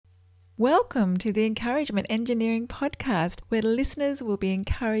Welcome to the Encouragement Engineering Podcast, where listeners will be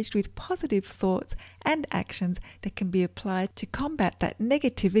encouraged with positive thoughts and actions that can be applied to combat that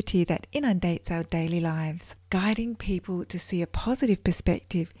negativity that inundates our daily lives, guiding people to see a positive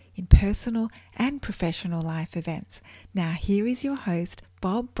perspective in personal and professional life events. Now, here is your host,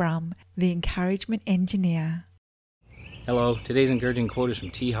 Bob Brumm, the Encouragement Engineer. Hello, today's encouraging quote is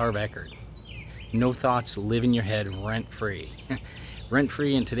from T. Harv Eker. No thoughts live in your head rent-free.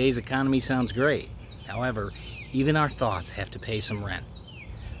 Rent-free in today's economy sounds great. However, even our thoughts have to pay some rent.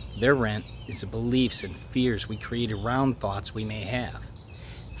 Their rent is the beliefs and fears we create around thoughts we may have.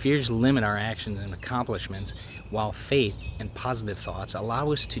 Fears limit our actions and accomplishments, while faith and positive thoughts allow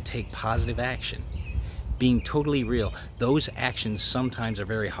us to take positive action. Being totally real, those actions sometimes are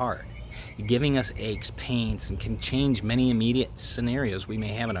very hard, giving us aches, pains, and can change many immediate scenarios we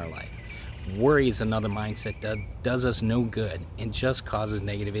may have in our life. Worry is another mindset that does us no good and just causes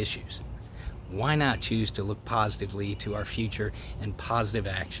negative issues. Why not choose to look positively to our future and positive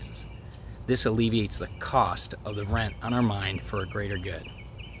actions? This alleviates the cost of the rent on our mind for a greater good.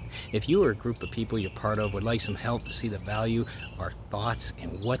 If you or a group of people you're part of would like some help to see the value of our thoughts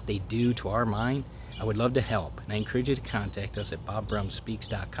and what they do to our mind, I would love to help, and I encourage you to contact us at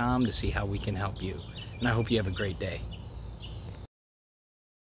bobbrummspeaks.com to see how we can help you. And I hope you have a great day.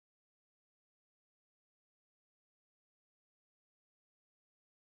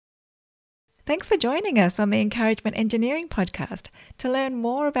 Thanks for joining us on the Encouragement Engineering Podcast. To learn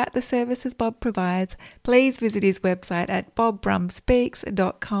more about the services Bob provides, please visit his website at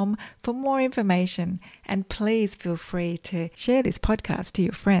bobbrummspeaks.com for more information. And please feel free to share this podcast to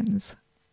your friends.